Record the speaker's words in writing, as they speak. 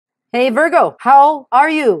Hey Virgo, how are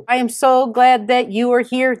you? I am so glad that you are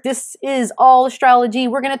here. This is All Astrology.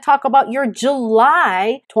 We're going to talk about your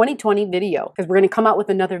July 2020 video because we're going to come out with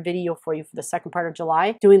another video for you for the second part of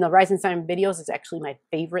July. Doing the rising sign videos is actually my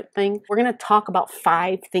favorite thing. We're going to talk about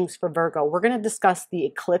 5 things for Virgo. We're going to discuss the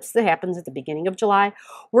eclipse that happens at the beginning of July.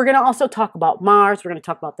 We're going to also talk about Mars. We're going to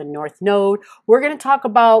talk about the North Node. We're going to talk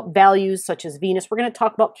about values such as Venus. We're going to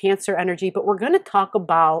talk about Cancer energy, but we're going to talk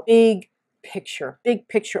about big picture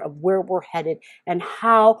of where we're headed and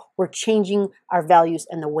how we're changing our values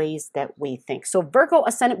and the ways that we think. So Virgo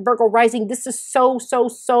ascendant, Virgo rising, this is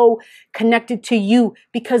so connected to you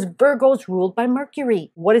because Virgo is ruled by Mercury.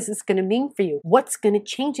 What is this going to mean for you? What's going to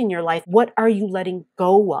change in your life? What are you letting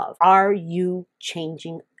go of? Are you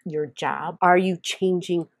changing your job? Are you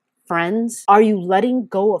changing friends? Are you letting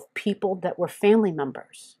go of people that were family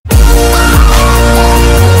members?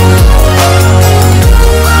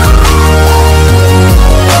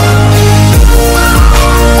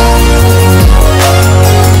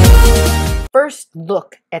 First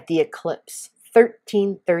look at the eclipse,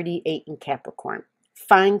 1338 in Capricorn.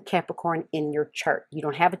 Find Capricorn in your chart. You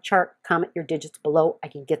don't have a chart, comment your digits below. I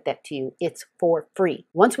can get that to you. It's for free.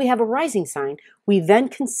 Once we have a rising sign, we then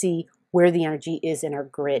can see where the energy is in our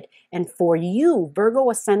grid. And for you, Virgo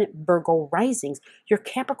ascendant, Virgo risings, your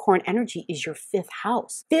Capricorn energy is your 5th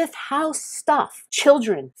house. 5th house stuff,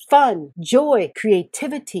 children, fun, joy,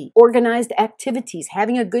 creativity, organized activities,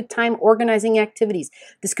 having a good time organizing activities.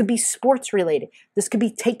 This could be sports related. This could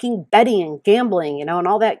be taking betting and gambling, and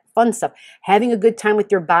all that fun stuff. Having a good time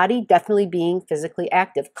with your body, definitely being physically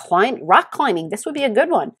active. Rock climbing, this would be a good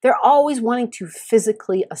one. They're always wanting to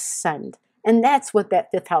physically ascend. And that's what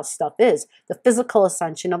that 5th house stuff is, the physical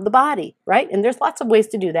ascension of the body, right? And there's lots of ways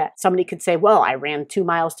to do that. Somebody could say, well, I ran 2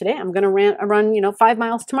 miles today. I'm going to run 5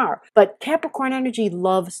 miles tomorrow. But Capricorn energy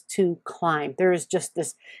loves to climb. There is just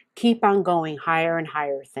this keep on going higher and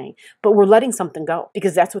higher thing. But we're letting something go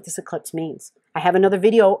because that's what this eclipse means. I have another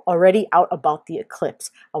video already out about the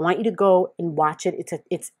eclipse. I want you to go and watch it.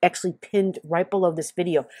 It's actually pinned right below this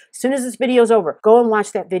video. As soon as this video is over, go and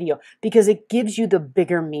watch that video because it gives you the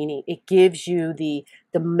bigger meaning. It gives you the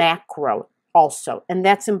macro also. And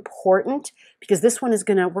that's important because this one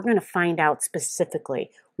we're gonna find out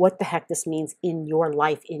specifically what the heck this means in your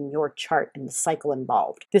life, in your chart, and the cycle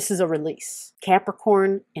involved. This is a release.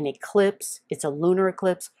 Capricorn, an eclipse, it's a lunar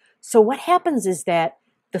eclipse. So what happens is that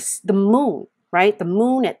the moon, right? The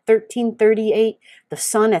moon at 1338, the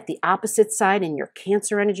sun at the opposite side in your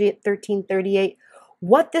Cancer energy at 1338.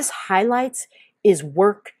 What this highlights is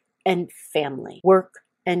work and family. Work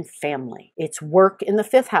and family. It's work in the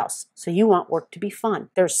 5th house. So you want work to be fun.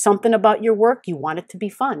 There's something about your work, you want it to be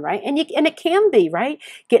fun, right? And it can be, right?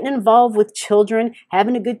 Getting involved with children,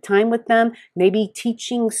 having a good time with them, maybe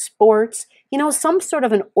teaching sports, some sort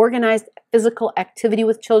of an organized physical activity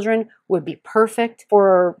with children would be perfect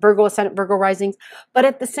for Virgo ascendant, Virgo risings. But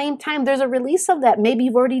at the same time, there's a release of that. Maybe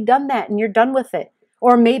you've already done that and you're done with it.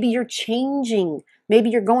 Or maybe you're changing. Maybe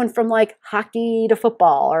you're going from like hockey to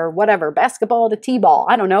football or whatever, basketball to t-ball.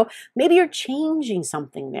 I don't know. Maybe you're changing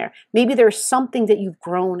something there. Maybe there's something that you've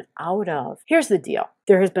grown out of. Here's the deal.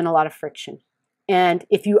 There has been a lot of friction. And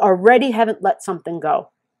if you already haven't let something go,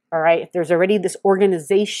 all right, if there's already this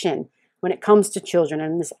organization when it comes to children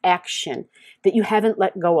and this action that you haven't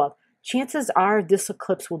let go of, chances are this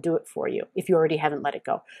eclipse will do it for you if you already haven't let it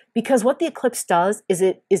go. Because what the eclipse does is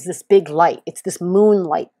it is this big light. It's this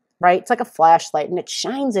moonlight, right? It's like a flashlight and it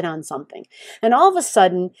shines it on something. And all of a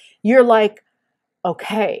sudden you're like,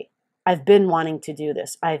 okay, I've been wanting to do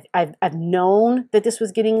this. I've known that this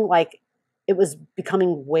was getting it was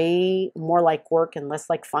becoming way more like work and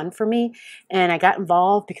less like fun for me. And I got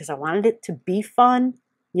involved because I wanted it to be fun.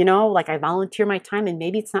 I volunteer my time and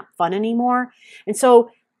maybe it's not fun anymore. And so,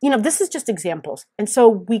 this is just examples. And so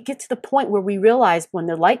we get to the point where we realize when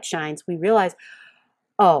the light shines, we realize,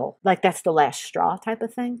 oh, that's the last straw type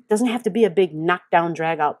of thing. Doesn't have to be a big knockdown,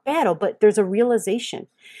 drag out battle, but there's a realization.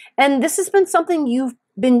 And this has been something you've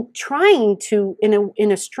been trying to,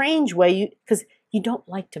 in a strange way, because you don't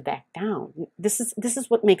like to back down. This is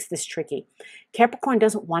what makes this tricky. Capricorn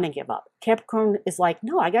doesn't want to give up. Capricorn is like,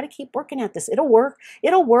 no, I got to keep working at this. It'll work.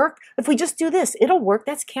 It'll work. If we just do this, it'll work.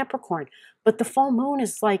 That's Capricorn. But the full moon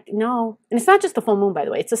is like, no. And it's not just the full moon, by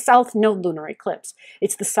the way. It's a south node lunar eclipse.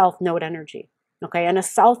 It's the south node energy. Okay, and a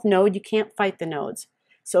south node, you can't fight the nodes.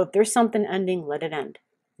 So if there's something ending, let it end.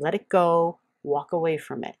 Let it go. Walk away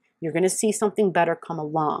from it. You're going to see something better come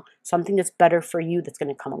along, something that's better for you that's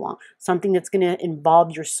going to come along, something that's going to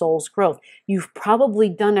involve your soul's growth. You've probably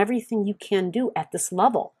done everything you can do at this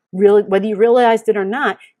level. really, whether you realized it or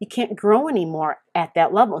not, you can't grow anymore at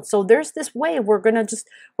that level. And so there's this way we're going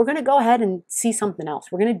to go ahead and see something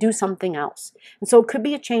else. We're going to do something else. And so it could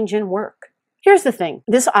be a change in work. Here's the thing.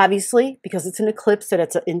 This obviously, because it's an eclipse, that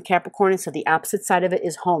it's in Capricorn, and so the opposite side of it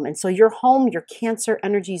is home. And so your home, your Cancer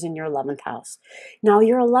energy is in your 11th house. Now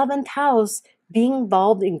your 11th house, being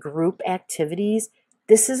involved in group activities,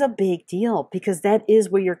 this is a big deal because that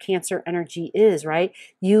is where your Cancer energy is, right?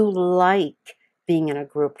 You like being in a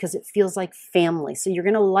group because it feels like family. So you're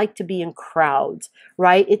going to like to be in crowds,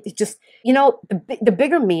 right? It just, you know, the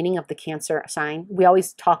bigger meaning of the Cancer sign, we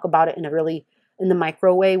always talk about it in the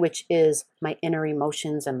micro way, which is my inner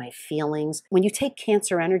emotions and my feelings. When you take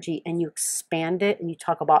Cancer energy and you expand it and you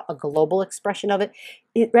talk about a global expression of it,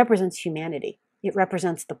 it represents humanity. It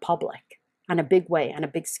represents the public on a big way, on a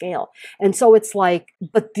big scale. And so it's like,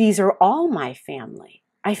 but these are all my family.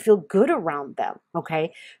 I feel good around them,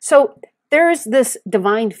 okay? So there's this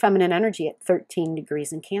divine feminine energy at 13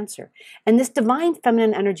 degrees in Cancer. And this divine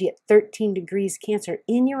feminine energy at 13 degrees Cancer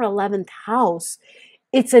in your 11th house,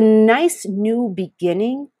 it's a nice new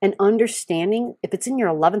beginning and understanding. If it's in your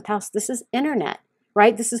 11th house, this is internet,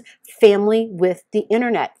 right? This is family with the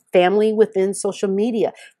internet, family within social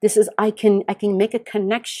media. This is, I can make a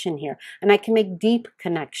connection here, and I can make deep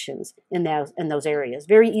connections in those areas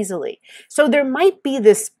very easily. So there might be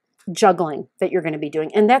this juggling that you're going to be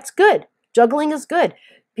doing, and that's good. Juggling is good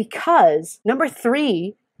because number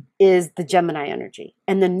 3 is the Gemini energy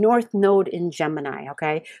and the North Node in Gemini,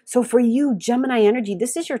 okay? So for you, Gemini energy,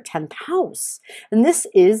 this is your 10th house. And this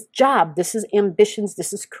is job, this is ambitions,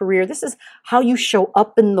 this is career, this is how you show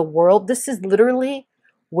up in the world. This is literally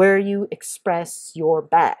where you express your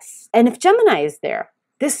best. And if Gemini is there,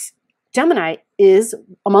 this Gemini is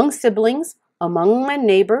among siblings, among my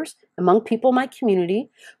neighbors, among people in my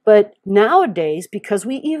community. But nowadays, because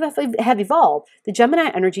we have evolved, the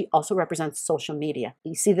Gemini energy also represents social media.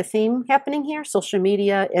 You see the theme happening here? Social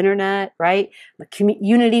media, internet, right? The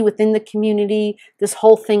unity within the community, this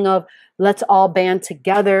whole thing of let's all band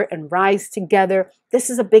together and rise together.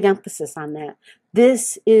 This is a big emphasis on that.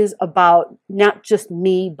 This is about not just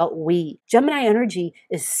me, but we. Gemini energy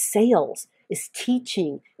is sales, is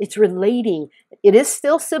teaching, it's relating. It is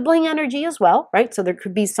still sibling energy as well, right? So there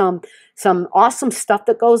could be some awesome stuff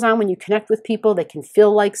that goes on when you connect with people that can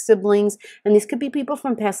feel like siblings. And these could be people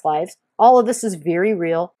from past lives. All of this is very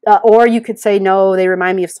real. Or you could say, no, they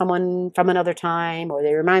remind me of someone from another time, or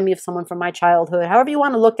they remind me of someone from my childhood. However you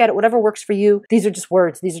want to look at it, whatever works for you. These are just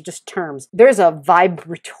words. These are just terms. There's a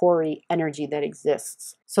vibratory energy that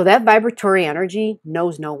exists. So that vibratory energy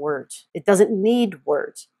knows no words. It doesn't need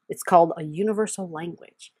words. It's called a universal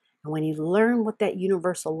language. And when you learn what that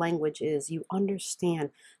universal language is, you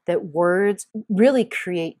understand that words really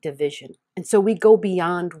create division. And so we go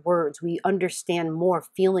beyond words. We understand more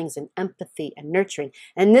feelings and empathy and nurturing.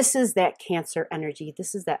 And this is that Cancer energy.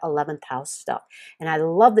 This is that 11th house stuff. And I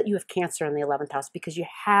love that you have Cancer in the 11th house because you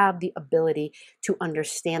have the ability to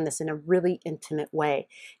understand this in a really intimate way.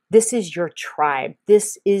 This is your tribe.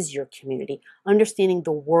 This is your community. Understanding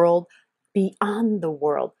the world beyond the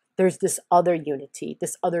world. There's this other unity,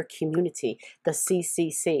 this other community, the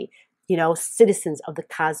CCC, you know, citizens of the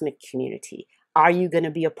cosmic community. Are you going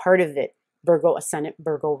to be a part of it? Virgo ascendant,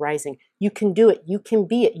 Virgo rising. You can do it. You can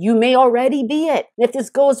be it. You may already be it. And if this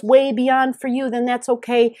goes way beyond for you, then that's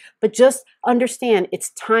okay. But just understand it's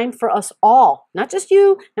time for us all, not just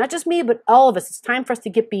you, not just me, but all of us. It's time for us to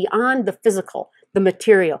get beyond the physical, the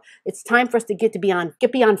material. It's time for us to get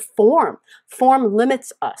beyond form. Form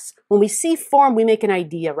limits us. When we see form, we make an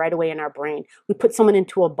idea right away in our brain. We put someone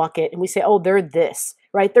into a bucket and we say, oh, they're this,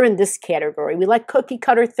 right? They're in this category. We like cookie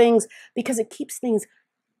cutter things because it keeps things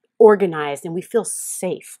organized and we feel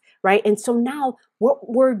safe, right? And so now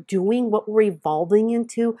what we're doing, what we're evolving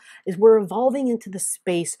into is we're evolving into the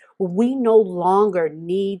space where we no longer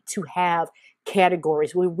need to have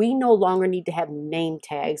categories, where we no longer need to have name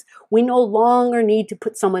tags. We no longer need to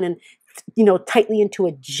put someone in, you know, tightly into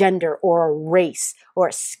a gender or a race or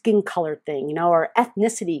a skin color thing, you know, or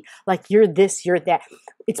ethnicity, like you're this, you're that.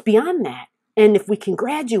 It's beyond that. And if we can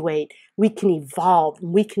graduate, we can evolve,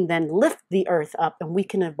 and we can then lift the earth up and we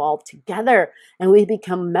can evolve together and we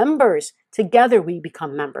become members. Together we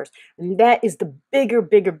become members. And that is the bigger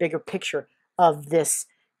picture of this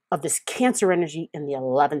Cancer energy in the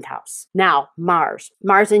 11th house. Now, Mars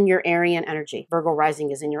in your Arian energy. Virgo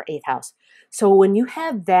rising is in your 8th house. So when you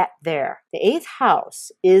have that there, the 8th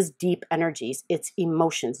house is deep energies. It's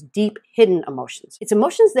emotions, deep hidden emotions. It's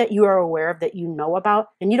emotions that you are aware of, that you know about,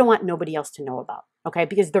 and you don't want nobody else to know about. Okay,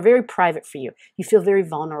 because they're very private for you. You feel very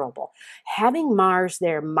vulnerable. Having Mars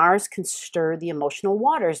there, Mars can stir the emotional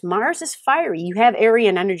waters. Mars is fiery. You have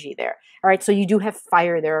Aryan energy there. All right, so you do have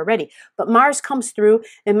fire there already. But Mars comes through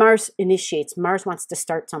and Mars initiates. Mars wants to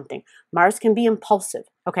start something. Mars can be impulsive.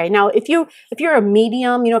 Okay, now if you're a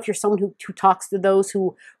medium, if you're someone who talks to those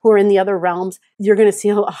who are in the other realms, you're going to see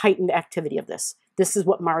a heightened activity of this. This is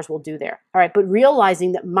what Mars will do there. All right, but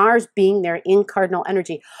realizing that Mars being there in cardinal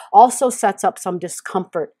energy also sets up some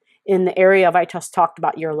discomfort in the area of, I just talked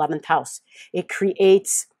about, your 11th house. It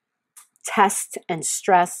creates test and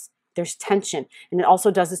stress. There's tension. And it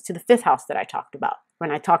also does this to the 5th house that I talked about.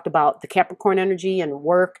 When I talked about the Capricorn energy and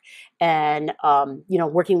work and,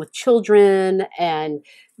 working with children and,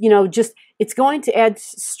 just it's going to add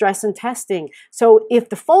stress and testing. So if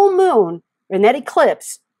the full moon and that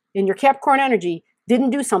eclipse in your Capricorn energy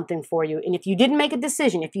didn't do something for you, and if you didn't make a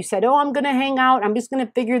decision, if you said, oh, I'm going to hang out, I'm just going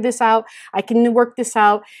to figure this out, I can work this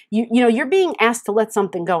out, you're being asked to let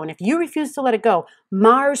something go. And if you refuse to let it go,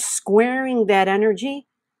 Mars squaring that energy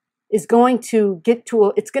is going to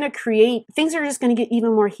it's going to create, things are just going to get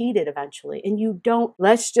even more heated eventually. And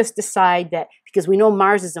let's just decide that, because we know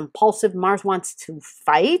Mars is impulsive, Mars wants to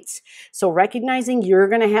fight. So recognizing you're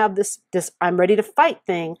going to have this I'm ready to fight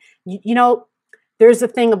thing, there's a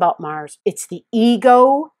thing about Mars. It's the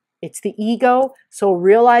ego. It's the ego. So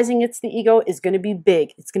realizing it's the ego is going to be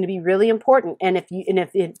big. It's going to be really important. And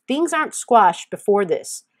if things aren't squashed before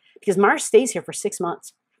this, because Mars stays here for 6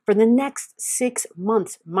 months. For the next 6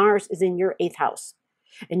 months, Mars is in your 8th house.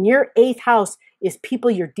 And your 8th house is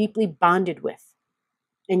people you're deeply bonded with.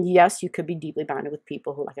 And yes, you could be deeply bonded with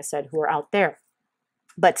people who, like I said, who are out there.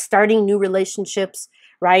 But starting new relationships,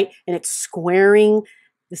 right? And it's squaring.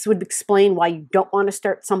 This would explain why you don't want to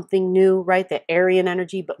start something new, right? The Aryan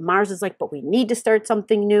energy. But Mars is like, but we need to start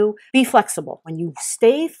something new. Be flexible. When you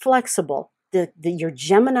stay flexible, your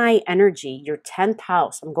Gemini energy, your 10th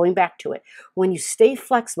house, I'm going back to it. When you stay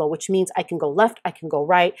flexible, which means I can go left, I can go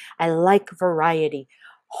right. I like variety.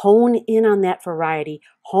 Hone in on that variety.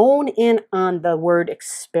 Hone in on the word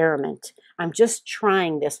experiment. I'm just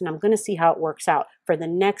trying this and I'm going to see how it works out for the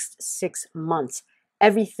next 6 months.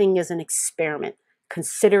 Everything is an experiment.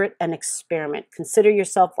 Consider it an experiment. Consider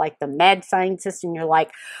yourself like the mad scientist and you're like,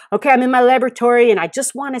 okay, I'm in my laboratory and I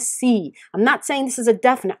just want to see. I'm not saying this is a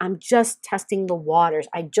definite. I'm just testing the waters.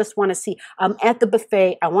 I just want to see. I'm at the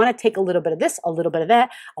buffet. I want to take a little bit of this, a little bit of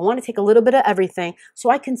that. I want to take a little bit of everything so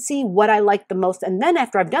I can see what I like the most. And then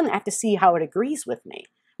after I've done that, I have to see how it agrees with me.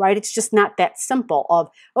 Right? It's just not that simple of,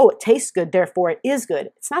 oh, it tastes good, therefore it is good.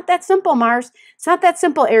 It's not that simple, Mars. It's not that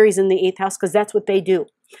simple, Aries in the 8th house, because that's what they do.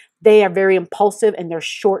 They are very impulsive and they're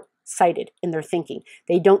short-sighted in their thinking.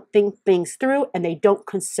 They don't think things through and they don't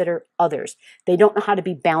consider others. They don't know how to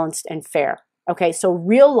be balanced and fair. Okay, so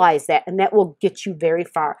realize that and that will get you very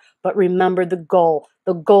far. But remember the goal.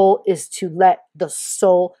 The goal is to let the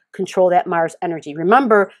soul control that Mars energy.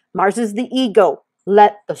 Remember, Mars is the ego.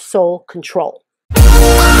 Let the soul control.